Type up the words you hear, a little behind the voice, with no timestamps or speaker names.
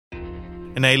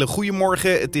Een hele goede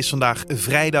morgen. Het is vandaag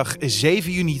vrijdag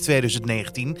 7 juni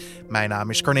 2019. Mijn naam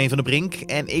is Carne van der Brink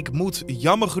en ik moet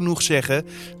jammer genoeg zeggen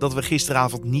dat we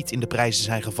gisteravond niet in de prijzen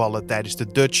zijn gevallen tijdens de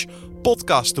Dutch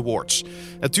Podcast Awards.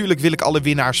 Natuurlijk wil ik alle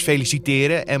winnaars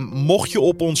feliciteren en mocht je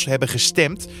op ons hebben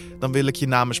gestemd, dan wil ik je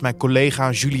namens mijn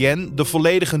collega Julien, de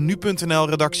volledige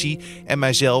Nu.nl-redactie en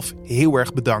mijzelf heel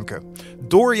erg bedanken.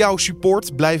 Door jouw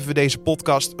support blijven we deze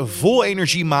podcast vol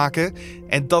energie maken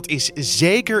en dat is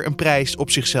zeker een prijs op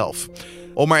zichzelf.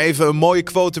 Om maar even een mooie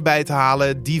quote erbij te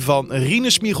halen, die van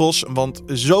Rinus Michels, want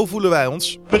zo voelen wij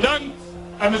ons. Bedankt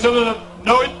en we zullen het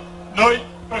nooit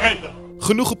vergeten.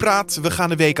 Genoeg gepraat, we gaan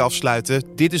de week afsluiten.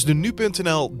 Dit is de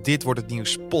Nu.nl Dit Wordt Het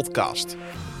Nieuws podcast.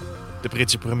 De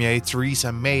Britse premier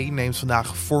Theresa May neemt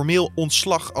vandaag formeel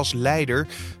ontslag als leider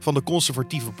van de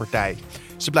conservatieve partij.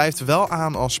 Ze blijft wel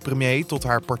aan als premier tot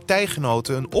haar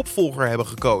partijgenoten een opvolger hebben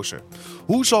gekozen.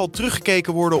 Hoe zal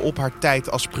teruggekeken worden op haar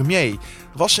tijd als premier?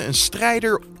 Was ze een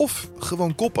strijder of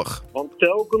gewoon koppig? Want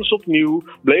telkens opnieuw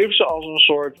bleef ze als een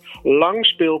soort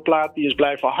langspeelplaat die is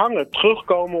blijven hangen,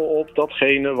 terugkomen op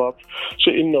datgene wat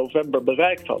ze in november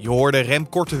bereikt had. Je hoorde Rem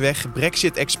Korteweg,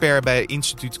 Brexit-expert bij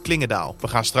instituut Klingendaal. We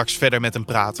gaan straks verder met hem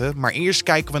praten, maar eerst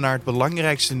kijken we naar het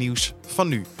belangrijkste nieuws van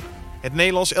nu. Het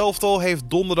Nederlands elftal heeft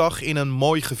donderdag in een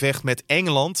mooi gevecht met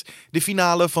Engeland de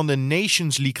finale van de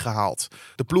Nations League gehaald.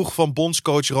 De ploeg van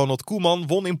bondscoach Ronald Koeman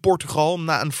won in Portugal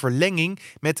na een verlenging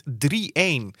met 3-1.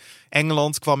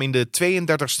 Engeland kwam in de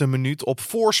 32e minuut op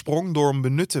voorsprong door een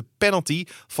benutte penalty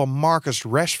van Marcus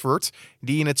Rashford,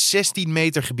 die in het 16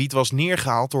 meter gebied was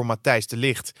neergehaald door Matthijs de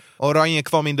Ligt. Oranje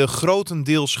kwam in de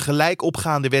grotendeels gelijk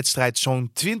opgaande wedstrijd zo'n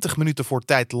 20 minuten voor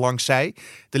tijd langs zij.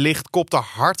 De Ligt kopte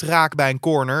hard raak bij een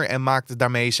corner en maakte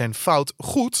daarmee zijn fout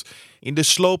goed. In de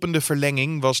slopende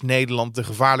verlenging was Nederland de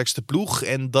gevaarlijkste ploeg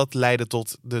en dat leidde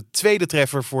tot de tweede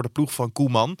treffer voor de ploeg van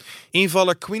Koeman.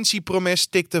 Invaller Quincy Promes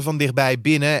tikte van dichtbij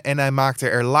binnen en hij maakte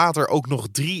er later ook nog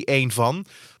 3-1 van.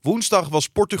 Woensdag was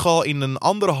Portugal in een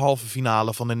andere halve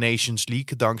finale van de Nations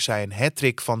League dankzij een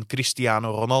hattrick van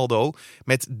Cristiano Ronaldo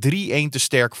met 3-1 te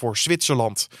sterk voor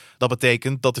Zwitserland. Dat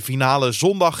betekent dat de finale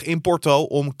zondag in Porto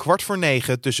om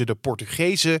 8:45 tussen de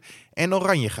Portugezen en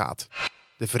Oranje gaat.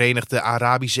 De Verenigde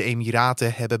Arabische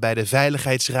Emiraten hebben bij de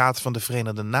Veiligheidsraad van de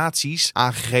Verenigde Naties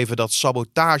aangegeven dat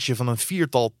sabotage van een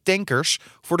 4-tal tankers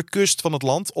voor de kust van het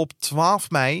land op 12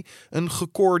 mei een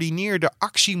gecoördineerde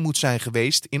actie moet zijn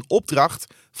geweest in opdracht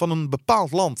van een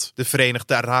bepaald land. De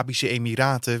Verenigde Arabische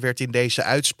Emiraten werd in deze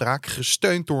uitspraak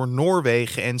gesteund door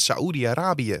Noorwegen en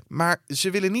Saoedi-Arabië. Maar ze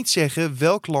willen niet zeggen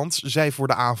welk land zij voor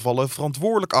de aanvallen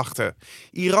verantwoordelijk achten.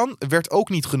 Iran werd ook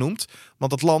niet genoemd,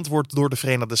 want het land wordt door de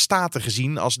Verenigde Staten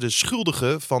gezien als de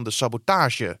schuldige van de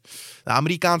sabotage. De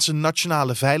Amerikaanse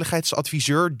nationale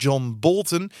veiligheidsadviseur John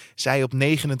Bolton zei op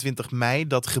 29 mei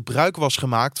dat gebruik was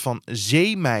gemaakt van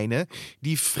zeemijnen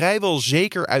die vrijwel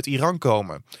zeker uit Iran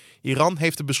komen. Iran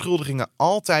heeft de beschuldigingen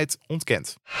altijd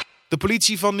ontkend. De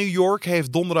politie van New York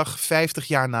heeft donderdag 50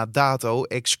 jaar na dato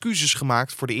excuses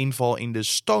gemaakt voor de inval in de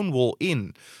Stonewall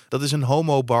Inn. Dat is een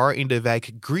homobar in de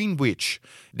wijk Greenwich.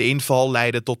 De inval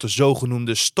leidde tot de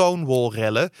zogenoemde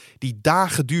Stonewall-rellen die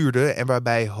dagen duurden en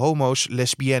waarbij homo's,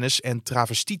 lesbiennes en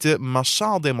travestieten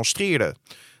massaal demonstreerden.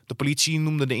 De politie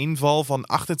noemde de inval van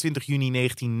 28 juni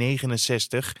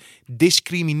 1969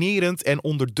 discriminerend en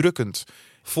onderdrukkend.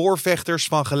 Voorvechters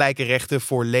van gelijke rechten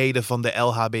voor leden van de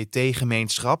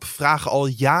LHBT-gemeenschap vragen al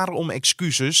jaren om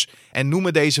excuses en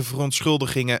noemen deze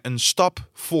verontschuldigingen een stap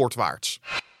voorwaarts.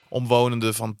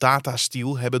 Omwonenden van Tata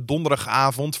Steel hebben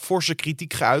donderdagavond forse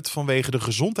kritiek geuit vanwege de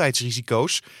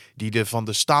gezondheidsrisico's die de van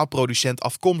de staalproducent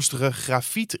afkomstige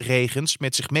grafietregens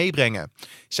met zich meebrengen.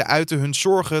 Ze uiten hun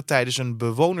zorgen tijdens een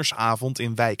bewonersavond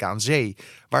in Wijk aan Zee,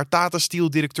 waar Tata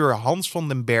Steel-directeur Hans van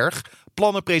den Berg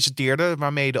plannen presenteerde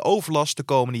waarmee de overlast de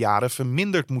komende jaren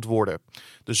verminderd moet worden.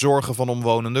 De zorgen van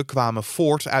omwonenden kwamen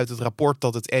voort uit het rapport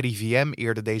dat het RIVM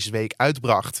eerder deze week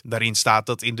uitbracht. Daarin staat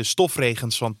dat in de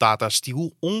stofregens van Tata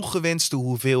Steel ongewenste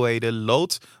hoeveelheden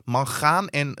lood, mangaan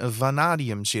en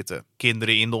vanadium zitten.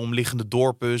 Kinderen in de omliggende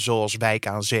dorpen, zoals Wijk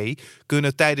aan Zee,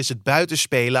 kunnen tijdens het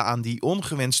buitenspelen aan die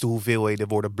ongewenste hoeveelheden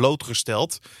worden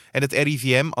blootgesteld. En het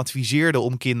RIVM adviseerde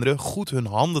om kinderen goed hun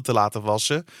handen te laten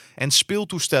wassen en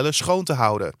speeltoestellen schoon te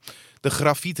houden. De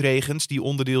grafietregens, die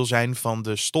onderdeel zijn van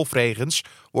de stofregens,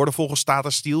 worden volgens Tata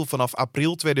Steel vanaf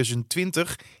april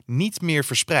 2020 niet meer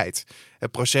verspreid.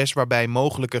 Het proces waarbij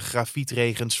mogelijke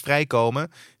grafietregens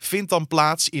vrijkomen vindt dan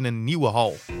plaats in een nieuwe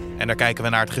hal. En daar kijken we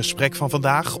naar het gesprek van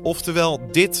vandaag,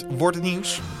 oftewel dit wordt het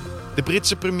nieuws. De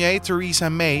Britse premier Theresa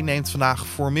May neemt vandaag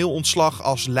formeel ontslag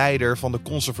als leider van de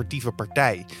conservatieve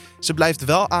partij. Ze blijft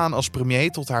wel aan als premier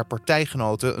tot haar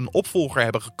partijgenoten een opvolger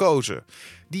hebben gekozen.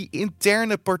 Die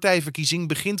interne partijverkiezing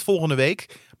begint volgende week,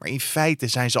 maar in feite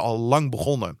zijn ze al lang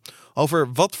begonnen. Over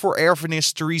wat voor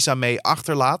erfenis Theresa May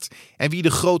achterlaat en wie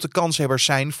de grote kanshebbers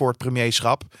zijn voor het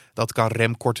premierschap, dat kan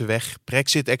Rem Korteweg,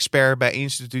 Brexit-expert bij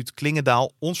instituut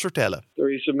Klingendaal, ons vertellen.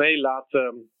 Theresa May laat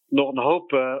nog een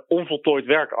hoop onvoltooid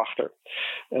werk achter.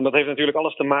 En dat heeft natuurlijk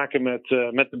alles te maken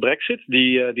met de Brexit,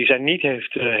 die zij niet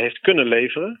heeft kunnen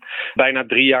leveren. Bijna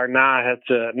 3 jaar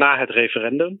na het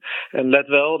referendum. En let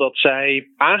wel dat zij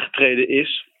aangetreden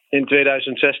is in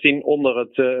 2016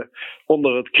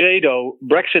 onder het credo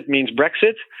Brexit means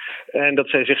Brexit. En dat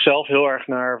zij zichzelf heel erg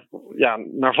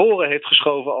naar voren heeft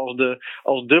geschoven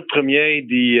als de premier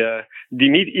die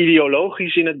niet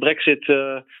ideologisch in het Brexit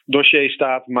dossier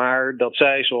staat, maar dat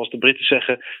zij, zoals de Britten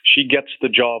zeggen, she gets the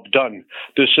job done.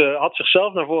 Dus had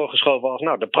zichzelf naar voren geschoven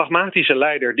als de pragmatische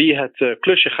leider die het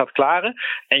klusje gaat klaren.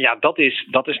 En ja,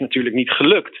 dat is natuurlijk niet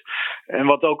gelukt. En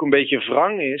wat ook een beetje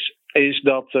wrang is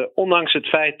dat ondanks het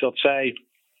feit dat zij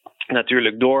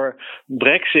natuurlijk door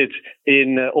Brexit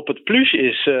op het plus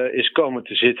is komen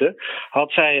te zitten,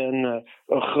 had zij een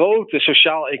grote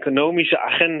sociaal-economische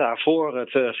agenda voor het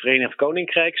Verenigd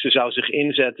Koninkrijk. Ze zou zich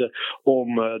inzetten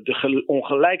om de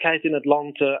ongelijkheid in het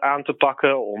land aan te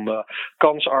pakken, om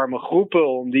kansarme groepen,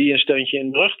 om die een steuntje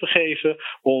in de rug te geven,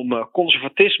 om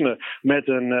conservatisme met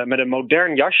een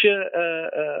modern jasje,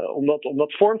 om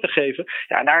dat vorm te geven.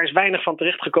 Ja, daar is weinig van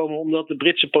terechtgekomen, omdat de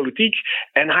Britse politiek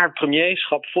en haar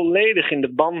premierschap volledig in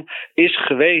de ban is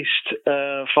geweest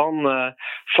van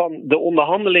de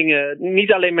onderhandelingen,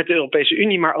 niet alleen met de Europese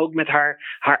Unie, maar ook met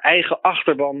haar eigen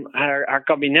achterban, haar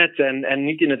kabinet en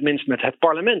niet in het minst met het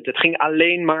parlement. Het ging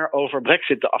alleen maar over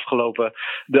Brexit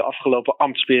de afgelopen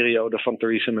ambtsperiode van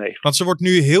Theresa May. Want ze wordt nu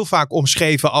heel vaak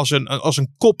omschreven als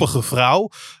een koppige vrouw.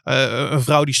 Een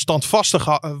vrouw die standvastig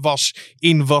was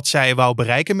in wat zij wou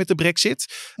bereiken met de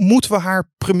Brexit. Moeten we haar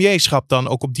premierschap dan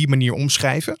ook op die manier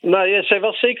omschrijven? Nou ja, zij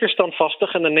was zeker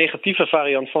standvastig. En de negatieve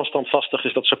variant van standvastig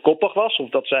is dat ze koppig was. Of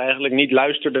dat ze eigenlijk niet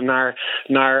luisterde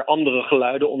naar andere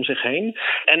geluiden om zich heen.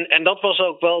 En dat was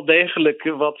ook wel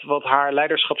degelijk wat haar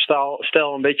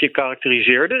leiderschapsstijl een beetje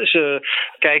karakteriseerde. Ze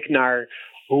kijkt naar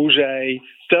hoe zij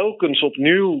telkens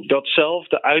opnieuw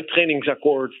datzelfde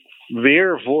uittredingsakkoord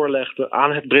weer voorlegde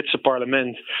aan het Britse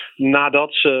parlement,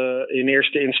 nadat ze in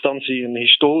eerste instantie een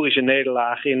historische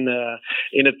nederlaag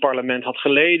in het parlement had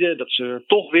geleden, dat ze er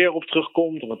toch weer op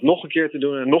terugkomt om het nog een keer te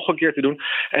doen en nog een keer te doen.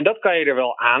 En dat kan je er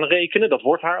wel aanrekenen, dat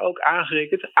wordt haar ook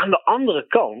aangerekend. Aan de andere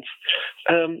kant,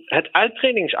 het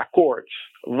uittredingsakkoord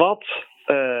wat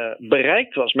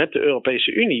bereikt was met de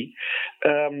Europese Unie,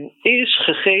 is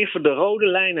gegeven de rode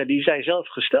lijnen die zij zelf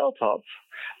gesteld had,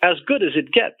 as good as it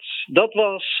gets. Dat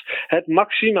was het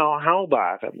maximaal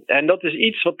haalbare. En dat is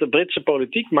iets wat de Britse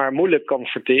politiek maar moeilijk kan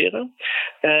verteren.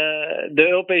 De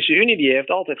Europese Unie die heeft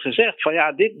altijd gezegd van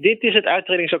ja, dit is het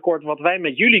uittredingsakkoord wat wij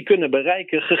met jullie kunnen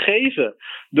bereiken, gegeven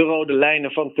de rode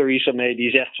lijnen van Theresa May,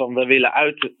 die zegt van we willen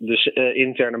uit de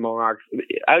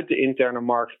interne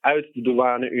markt, uit de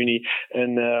douane-Unie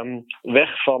en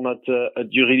weg van het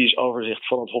juridisch overzicht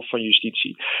van het Hof van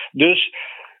Justitie. Dus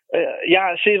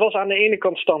ze was aan de ene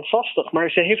kant standvastig,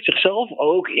 maar ze heeft zichzelf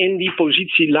ook in die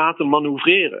positie laten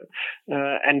manoeuvreren.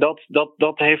 En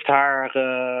dat heeft haar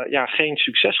geen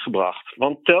succes gebracht.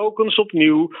 Want telkens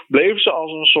opnieuw bleef ze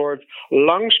als een soort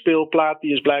langspeelplaat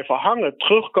die is blijven hangen,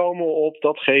 terugkomen op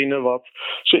datgene wat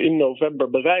ze in november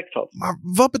bereikt had. Maar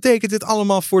wat betekent dit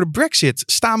allemaal voor de Brexit?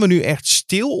 Staan we nu echt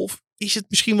stil of is het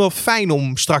misschien wel fijn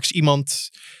om straks iemand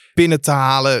binnen te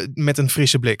halen met een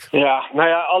frisse blik? Ja,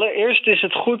 allereerst is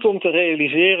het goed om te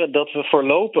realiseren dat we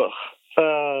voorlopig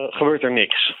gebeurt er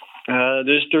niks.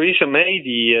 Dus Theresa May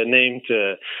die neemt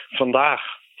vandaag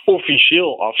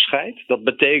officieel afscheid. Dat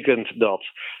betekent dat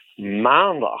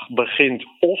maandag begint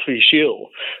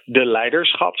officieel de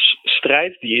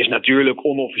leiderschapsstrijd. Die is natuurlijk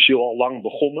onofficieel al lang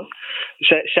begonnen.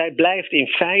 Zij blijft in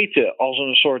feite als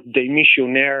een soort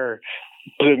demissionair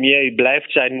premier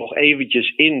blijft zij nog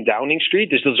eventjes in Downing Street.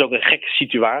 Dus dat is ook een gekke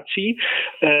situatie.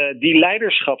 Die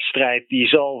leiderschapsstrijd die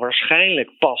zal waarschijnlijk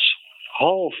pas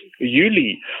half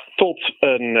juli tot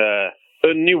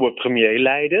een nieuwe premier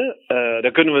leiden.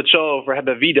 Daar kunnen we het zo over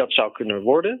hebben wie dat zou kunnen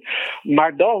worden.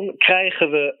 Maar dan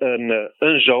krijgen we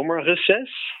een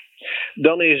zomerreces.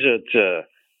 Dan is het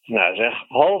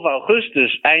half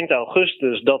augustus, eind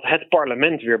augustus, dat het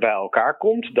parlement weer bij elkaar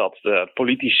komt. Dat de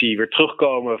politici weer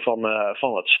terugkomen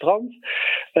van het strand.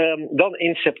 Dan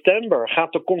in september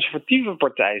gaat de conservatieve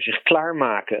partij zich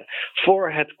klaarmaken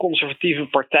voor het conservatieve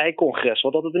partijcongres.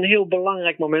 Wat altijd een heel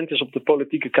belangrijk moment is op de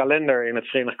politieke kalender in het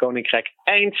Verenigd Koninkrijk.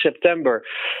 Eind september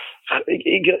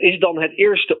is dan het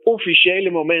eerste officiële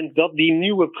moment dat die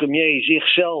nieuwe premier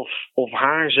zichzelf of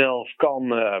haarzelf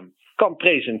kan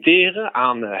presenteren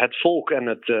aan het volk en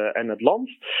het land.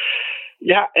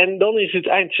 Ja, en dan is het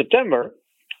eind september.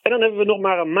 En dan hebben we nog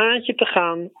maar een maandje te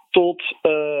gaan tot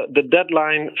de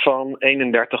deadline van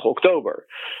 31 oktober.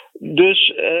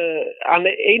 Dus aan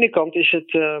de ene kant is het,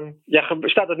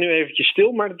 staat het nu eventjes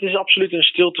stil, maar het is absoluut een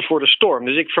stilte voor de storm.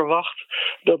 Dus ik verwacht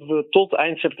dat we tot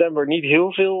eind september niet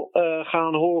heel veel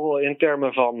gaan horen in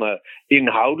termen van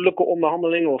inhoudelijke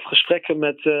onderhandelingen of gesprekken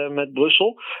met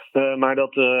Brussel. Maar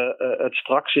dat het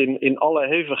straks in alle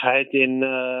hevigheid in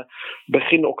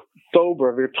begin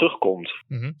oktober weer terugkomt.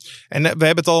 Mm-hmm. En we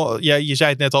hebben het al, je zei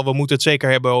het net al, we moeten het zeker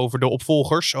hebben over de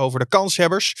opvolgers, over de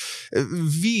kanshebbers.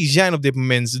 Wie zijn op dit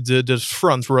moment de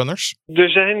frontrunners? Er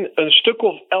zijn een stuk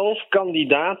of 11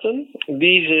 kandidaten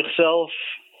die zichzelf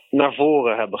naar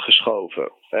voren hebben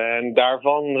geschoven. En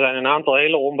daarvan zijn een aantal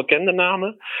hele onbekende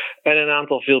namen en een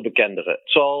aantal veel bekendere. Het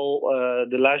zal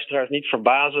de luisteraars niet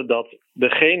verbazen dat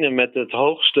degene met de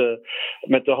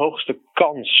hoogste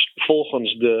kans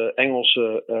volgens de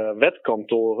Engelse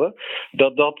wetkantoren,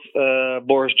 dat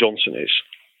Boris Johnson is.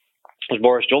 Dus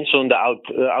Boris Johnson, de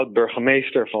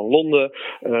oud-burgemeester van Londen,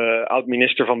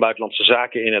 oud-minister van Buitenlandse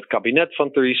Zaken in het kabinet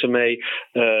van Theresa May,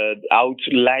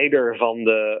 oud-leider van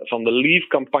de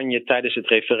Leave-campagne tijdens het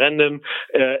referendum,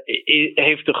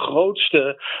 heeft de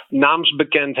grootste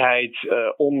naamsbekendheid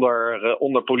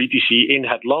onder politici in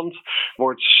het land,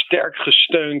 wordt sterk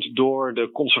gesteund door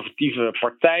de conservatieve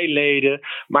partijleden,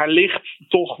 maar ligt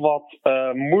toch wat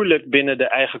moeilijk binnen de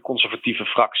eigen conservatieve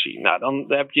fractie. Nou, dan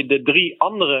heb je de 3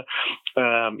 andere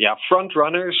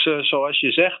frontrunners, zoals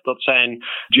je zegt. Dat zijn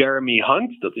Jeremy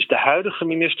Hunt, dat is de huidige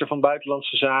minister van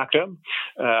Buitenlandse Zaken,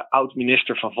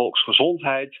 oud-minister van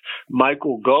Volksgezondheid.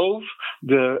 Michael Gove,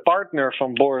 de partner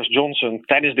van Boris Johnson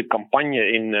tijdens de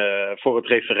campagne voor het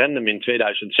referendum in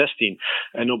 2016.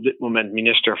 En op dit moment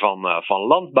minister van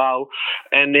Landbouw.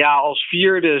 En als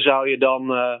vierde zou je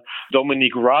dan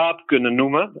Dominic Raab kunnen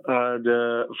noemen,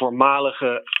 de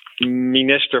voormalige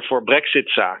minister voor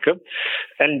Brexit-zaken.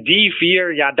 En die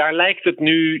 4, daar lijkt het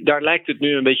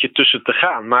nu een beetje tussen te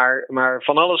gaan. Maar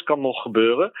van alles kan nog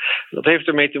gebeuren. Dat heeft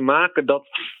ermee te maken dat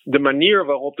de manier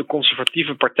waarop de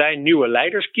conservatieve partij nieuwe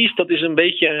leiders kiest, dat is een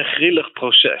beetje een grillig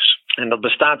proces. En dat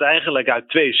bestaat eigenlijk uit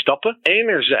 2 stappen.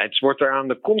 Enerzijds wordt er aan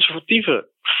de conservatieve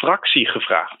fractie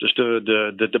gevraagd, dus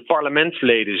de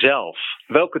parlementsleden zelf,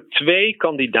 welke 2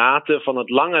 kandidaten van het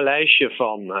lange lijstje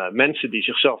van mensen die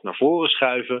zichzelf naar voren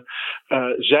schuiven,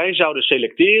 zij zouden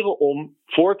selecteren om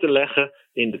voor te leggen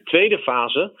in de tweede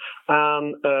fase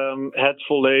aan het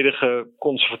volledige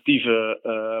conservatieve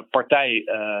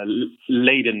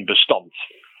partijledenbestand.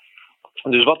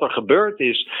 Dus wat er gebeurt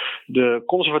is, de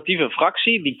conservatieve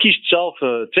fractie die kiest zelf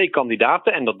 2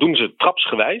 kandidaten en dat doen ze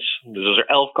trapsgewijs. Dus als er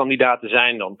 11 kandidaten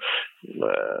zijn, dan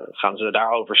gaan ze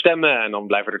daarover stemmen en dan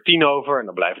blijven er 10 over en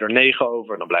dan blijven er 9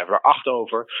 over en dan blijven er 8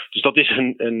 over. Dus dat is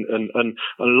een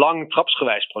lang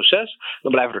trapsgewijs proces.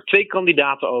 Dan blijven er 2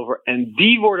 kandidaten over en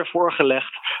die worden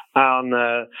voorgelegd aan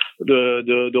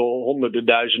de honderden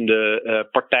duizenden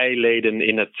partijleden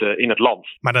in het land.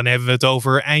 Maar dan hebben we het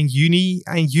over eind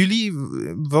juli.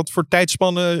 Wat voor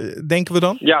tijdspannen denken we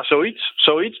dan? Ja,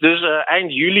 zoiets. Dus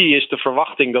eind juli is de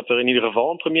verwachting dat er in ieder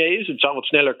geval een premier is. Het zou wat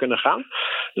sneller kunnen gaan.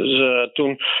 Dus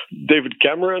toen David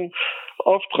Cameron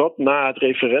aftrad na het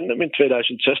referendum in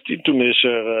 2016. Toen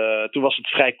was het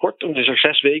vrij kort. Toen is er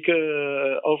 6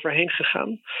 weken overheen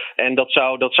gegaan. En dat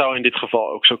zou in dit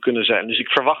geval ook zo kunnen zijn. Dus ik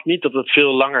verwacht niet dat het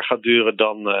veel langer gaat duren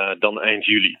dan eind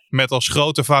juli. Met als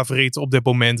grote favoriet op dit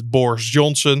moment Boris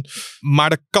Johnson. Maar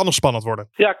dat kan nog spannend worden.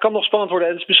 Ja, het kan nog spannend worden.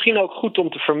 En het is misschien ook goed om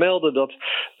te vermelden dat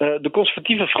de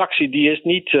conservatieve fractie,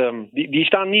 die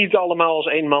staan niet allemaal als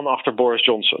 1 man achter Boris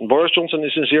Johnson. Boris Johnson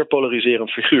is een zeer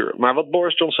polariserend figuur. Maar wat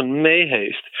Boris Johnson mee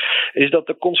heeft, is dat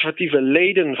de conservatieve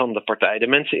leden van de partij, de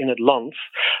mensen in het land,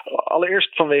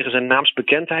 allereerst vanwege zijn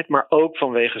naamsbekendheid, maar ook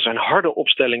vanwege zijn harde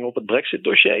opstelling op het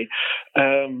Brexit-dossier,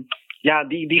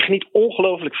 die geniet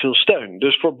ongelooflijk veel steun.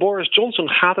 Dus voor Boris Johnson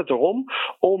gaat het erom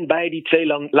om bij die twee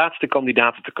laatste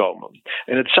kandidaten te komen.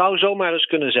 En het zou zomaar eens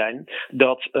kunnen zijn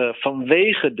dat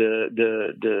vanwege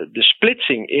de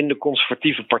splitsing in de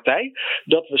conservatieve partij,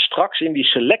 dat we straks in die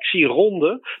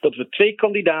selectieronde, dat we 2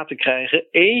 kandidaten krijgen.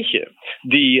 Eentje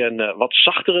die een wat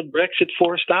zachtere Brexit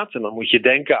voorstaat. En dan moet je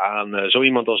denken aan zo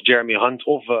iemand als Jeremy Hunt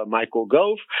of Michael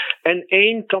Gove. En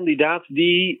 1 kandidaat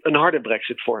die een harde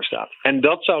Brexit voorstaat. En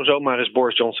dat zou zomaar eens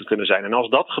Boris Johnson kunnen zijn. En als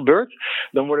dat gebeurt,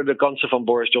 dan worden de kansen van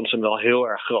Boris Johnson wel heel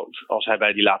erg groot. Als hij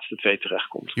bij die laatste 2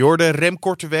 terechtkomt. Je hoorde Rem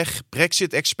Korteweg,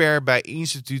 Brexit-expert bij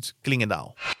Instituut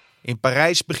Klingendaal. In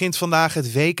Parijs begint vandaag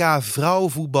het WK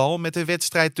vrouwenvoetbal met een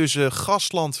wedstrijd tussen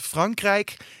gastland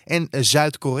Frankrijk en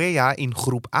Zuid-Korea in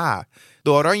groep A.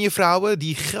 De Oranje Vrouwen,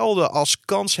 die gelden als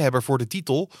kanshebber voor de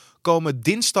titel, komen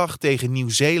dinsdag tegen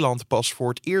Nieuw-Zeeland pas voor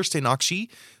het eerst in actie.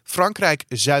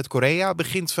 Frankrijk-Zuid-Korea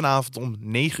begint vanavond om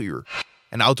 9 uur.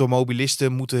 En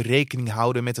automobilisten moeten rekening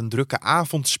houden met een drukke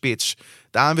avondspits.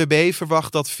 De ANWB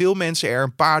verwacht dat veel mensen er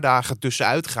een paar dagen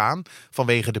tussenuit gaan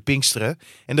vanwege de Pinksteren.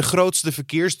 En de grootste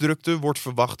verkeersdrukte wordt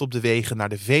verwacht op de wegen naar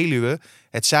de Veluwe,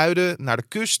 het zuiden, naar de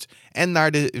kust en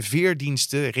naar de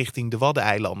veerdiensten richting de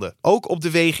Waddeneilanden. Ook op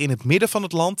de wegen in het midden van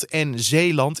het land en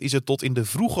Zeeland is het tot in de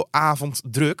vroege avond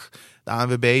druk. De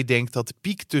ANWB denkt dat de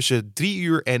piek tussen 3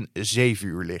 uur en 7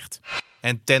 uur ligt.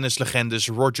 En tennislegendes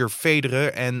Roger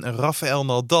Federer en Rafael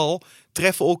Nadal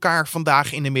treffen elkaar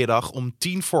vandaag in de middag om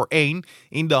 1:10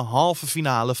 in de halve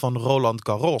finale van Roland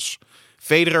Garros.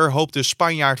 Federer hoopt de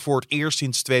Spanjaard voor het eerst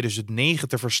sinds 2009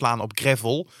 te verslaan op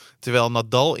gravel, terwijl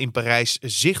Nadal in Parijs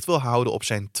zicht wil houden op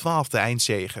zijn 12e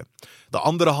eindzege. De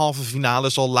andere halve finale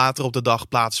zal later op de dag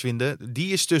plaatsvinden.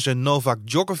 Die is tussen Novak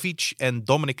Djokovic en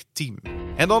Dominic Thiem.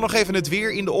 En dan nog even het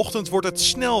weer. In de ochtend wordt het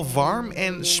snel warm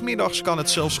en 's middags kan het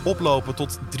zelfs oplopen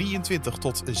tot 23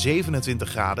 tot 27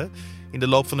 graden. In de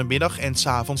loop van de middag en 's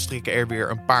avonds trekken er weer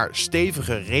een paar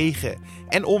stevige regen-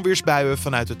 en onweersbuien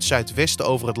vanuit het zuidwesten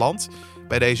over het land.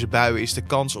 Bij deze buien is de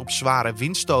kans op zware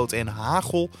windstoot en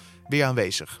hagel weer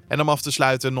aanwezig. En om af te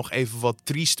sluiten nog even wat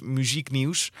triest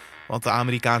muzieknieuws. Want de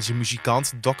Amerikaanse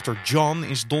muzikant Dr. John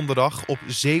is donderdag op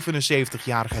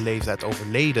 77-jarige leeftijd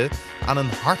overleden aan een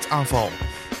hartaanval.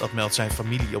 Dat meldt zijn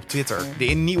familie op Twitter. De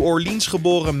in New Orleans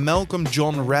geboren Malcolm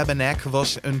John Rabenak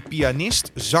was een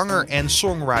pianist, zanger en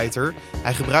songwriter.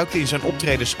 Hij gebruikte in zijn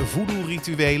optredens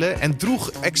voodoo-rituelen en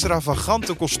droeg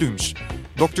extravagante kostuums.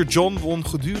 Dr. John won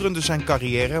gedurende zijn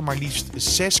carrière maar liefst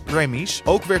 6 Grammys.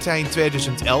 Ook werd hij in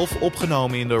 2011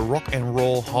 opgenomen in de Rock and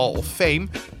Roll Hall of Fame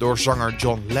door zanger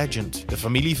John Legend. De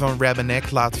familie van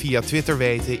Rabenak laat via Twitter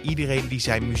weten iedereen die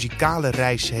zijn muzikale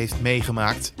reis heeft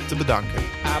meegemaakt te bedanken.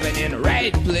 I've been in the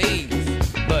right place,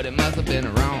 but it must have been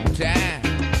the wrong time.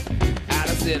 I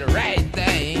done said the right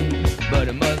thing, but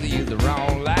it must have used the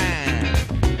wrong line.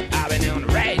 I've been on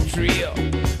the right trail,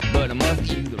 but it must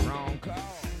have used the wrong call.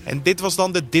 En dit was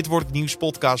dan de Dit Wordt Nieuws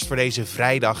podcast voor deze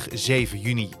vrijdag 7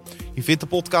 juni. Je vindt de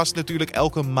podcast natuurlijk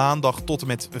elke maandag tot en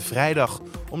met vrijdag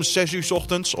om 6 uur 's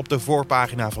ochtends op de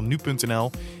voorpagina van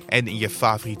nu.nl en in je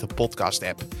favoriete podcast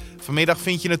app. Vanmiddag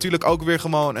vind je natuurlijk ook weer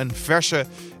gewoon een verse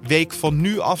Week van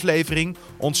Nu aflevering.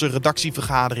 Onze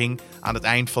redactievergadering aan het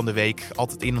eind van de week.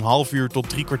 Altijd in een half uur tot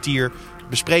 3 kwartier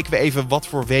bespreken we even wat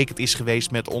voor week het is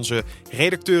geweest met onze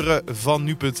redacteuren van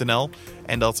nu.nl.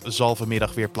 En dat zal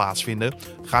vanmiddag weer plaatsvinden.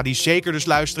 Ga die zeker dus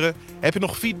luisteren. Heb je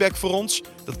nog feedback voor ons?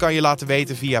 Dat kan je laten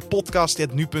weten via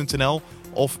podcast@nu.nl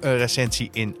of een recensie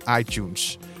in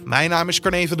iTunes. Mijn naam is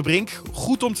Carne van der Brink.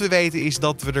 Goed om te weten is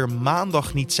dat we er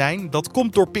maandag niet zijn. Dat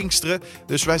komt door Pinksteren,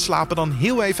 dus wij slapen dan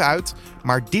heel even uit.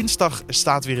 Maar dinsdag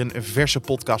staat weer een verse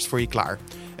podcast voor je klaar.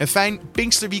 Een fijn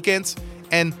Pinksterweekend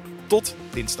en tot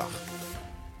dinsdag.